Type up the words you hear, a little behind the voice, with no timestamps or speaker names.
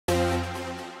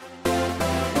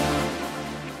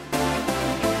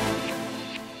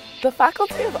The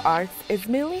Faculty of Arts is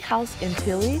mainly housed in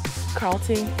Tilly,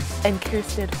 Carleton, and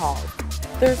Kirsted Hall.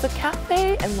 There's a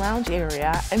cafe and lounge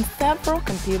area and several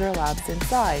computer labs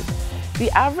inside. The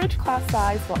average class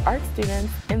size for art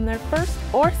students in their first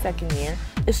or second year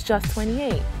is just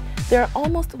 28. There are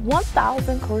almost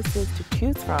 1,000 courses to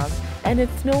choose from, and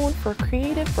it's known for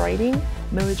creative writing,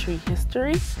 military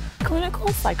history, clinical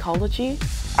psychology,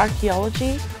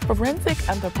 archaeology, forensic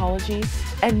anthropology,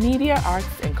 and media arts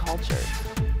and culture.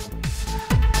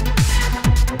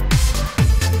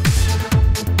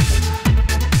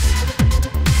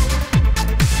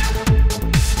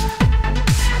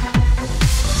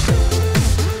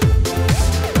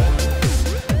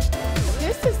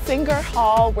 Singer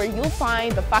Hall, where you'll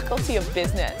find the Faculty of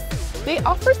Business. They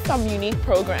offer some unique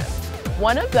programs.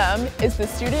 One of them is the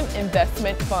Student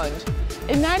Investment Fund.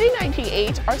 In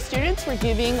 1998, our students were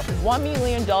giving $1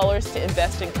 million to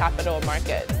invest in capital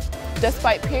markets.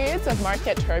 Despite periods of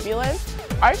market turbulence,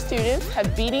 our students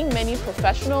have beaten many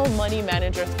professional money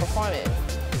managers' performance,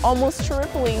 almost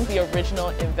tripling the original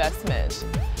investment.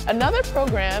 Another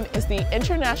program is the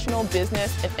International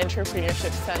Business and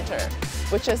Entrepreneurship Center,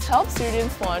 which has helped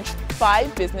students launch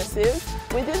 5 businesses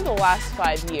within the last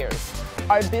 5 years.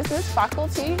 Our business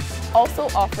faculty also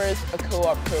offers a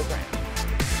co-op program.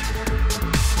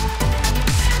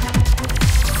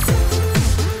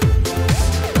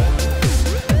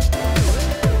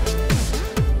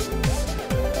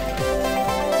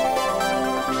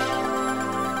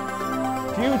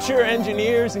 Future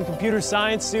engineers and computer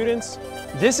science students,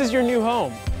 this is your new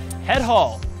home, Head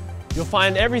Hall. You'll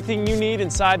find everything you need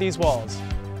inside these walls.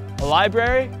 A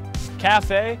library,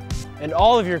 cafe, and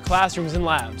all of your classrooms and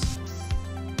labs.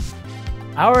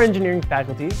 Our engineering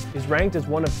faculty is ranked as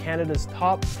one of Canada's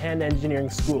top 10 engineering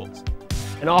schools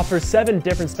and offers 7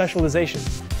 different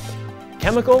specializations: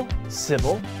 chemical,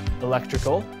 civil,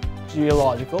 electrical,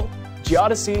 geological,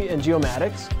 geodesy and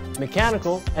geomatics,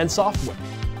 mechanical, and software.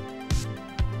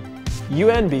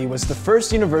 UNB was the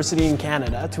first university in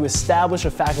Canada to establish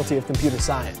a Faculty of Computer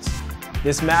Science.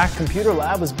 This Mac computer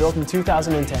lab was built in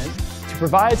 2010 to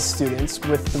provide students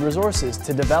with the resources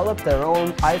to develop their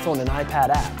own iPhone and iPad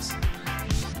apps.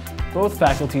 Both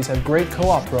faculties have great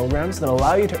co-op programs that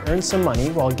allow you to earn some money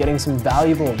while getting some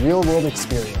valuable real-world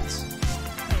experience.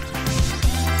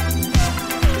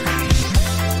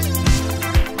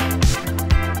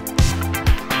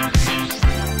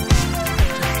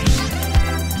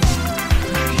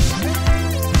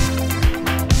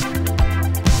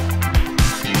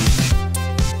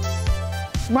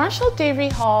 Marshall Davey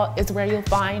Hall is where you'll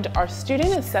find our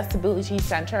Student Accessibility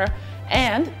Center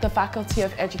and the Faculty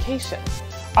of Education.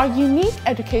 Our unique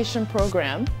education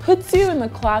program puts you in the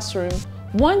classroom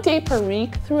 1 day per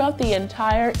week throughout the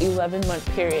entire 11-month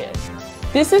period.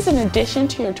 This is in addition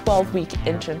to your 12-week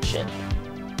internship.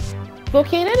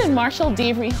 Located in Marshall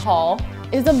Davey Hall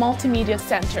is a multimedia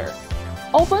center.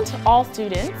 Open to all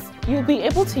students, you'll be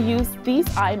able to use these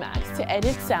iMacs to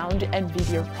edit sound and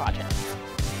video projects.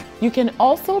 You can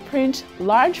also print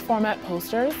large format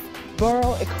posters,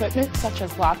 borrow equipment such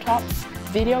as laptops,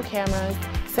 video cameras,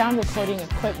 sound recording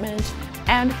equipment,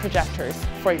 and projectors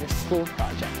for your school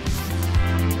projects.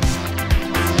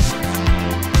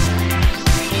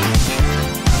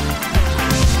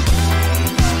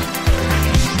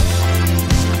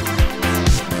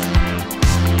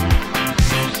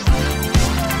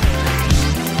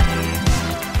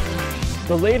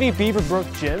 The Lady Beaverbrook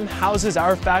Gym houses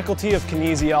our Faculty of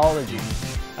Kinesiology,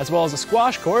 as well as a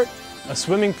squash court, a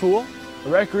swimming pool, a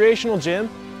recreational gym,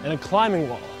 and a climbing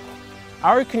wall.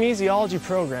 Our kinesiology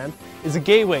program is a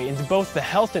gateway into both the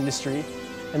health industry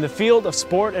and the field of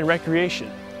sport and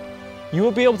recreation. You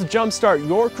will be able to jumpstart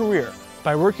your career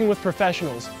by working with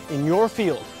professionals in your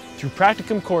field through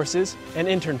practicum courses and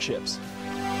internships.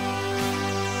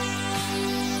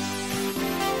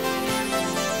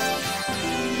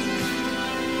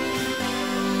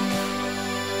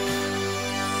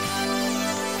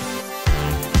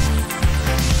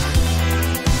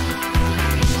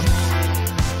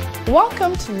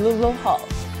 Welcome to Louisville Hall.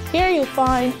 Here you'll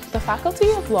find the Faculty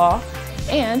of Law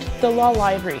and the Law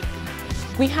Library.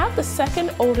 We have the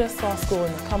 2nd oldest law school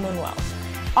in the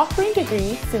Commonwealth, offering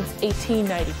degrees since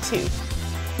 1892.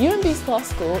 UNB's law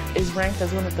school is ranked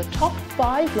as one of the top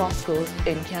 5 law schools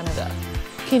in Canada.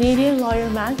 Canadian Lawyer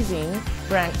magazine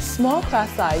ranked small class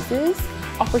sizes,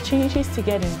 opportunities to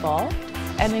get involved,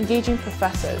 and engaging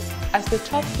professors as the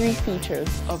top 3 features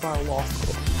of our law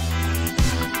school.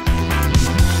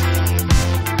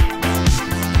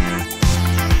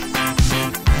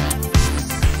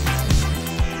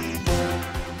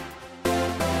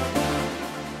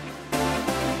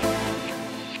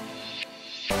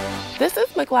 This is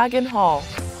McLagan Hall,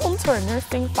 home to our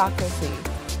nursing faculty.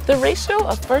 The ratio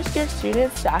of first-year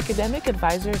students to academic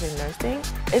advisors in nursing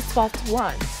is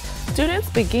 12:1. Students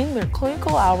begin their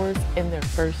clinical hours in their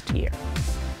first year.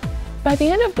 By the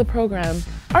end of the program,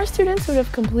 our students would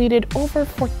have completed over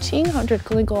 1,400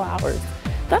 clinical hours.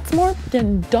 That's more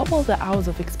than double the hours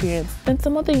of experience than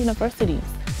some other universities.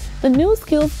 The new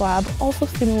Skills Lab also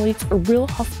simulates a real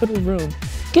hospital room,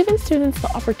 giving students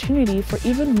the opportunity for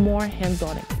even more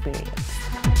hands-on experience.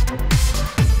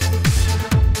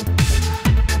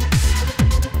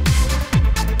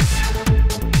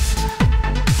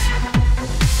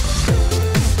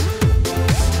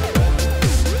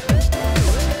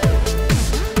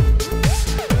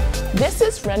 This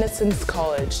is Renaissance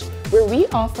College, where we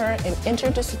offer an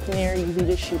interdisciplinary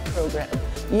leadership program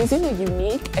using a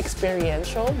unique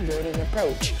experiential learning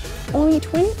approach. Only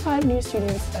 25 new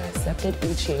students are accepted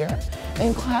each year,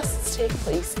 and classes take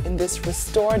place in this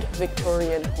restored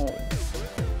Victorian home.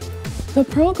 The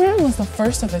program was the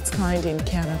first of its kind in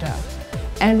Canada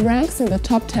and ranks in the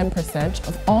top 10%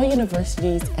 of all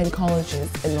universities and colleges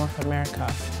in North America.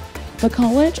 The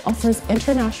college offers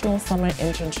international summer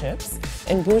internships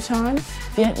in Bhutan,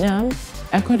 Vietnam,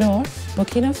 Ecuador,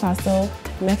 Burkina Faso,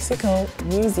 Mexico,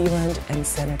 New Zealand, and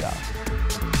Senegal.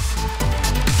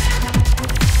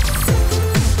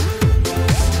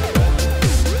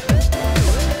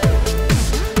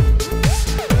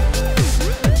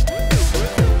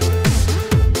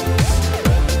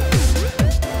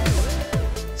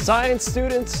 Science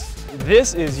students,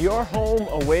 this is your home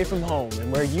away from home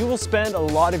and where you will spend a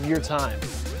lot of your time.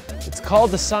 It's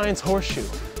called the Science Horseshoe.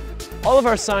 All of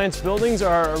our science buildings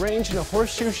are arranged in a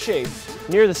horseshoe shape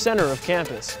near the center of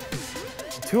campus.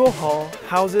 Tool Hall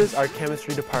houses our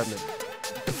chemistry department.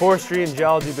 The Forestry and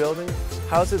Geology building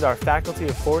houses our Faculty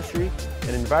of Forestry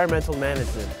and Environmental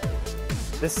Management.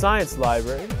 This science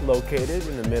library, located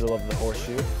in the middle of the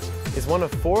horseshoe, is one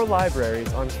of 4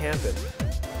 libraries on campus.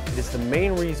 It is the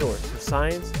main resource for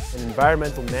science and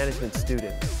environmental management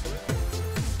students.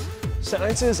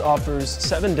 Sciences offers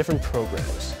 7 different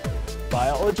programs: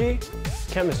 biology,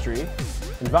 chemistry,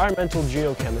 environmental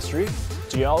geochemistry,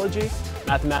 geology,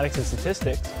 mathematics and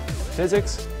statistics,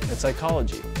 physics, and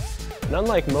psychology. And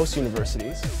unlike most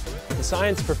universities, the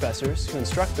science professors who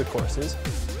instruct the courses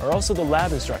are also the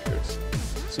lab instructors,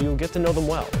 so you'll get to know them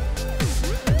well.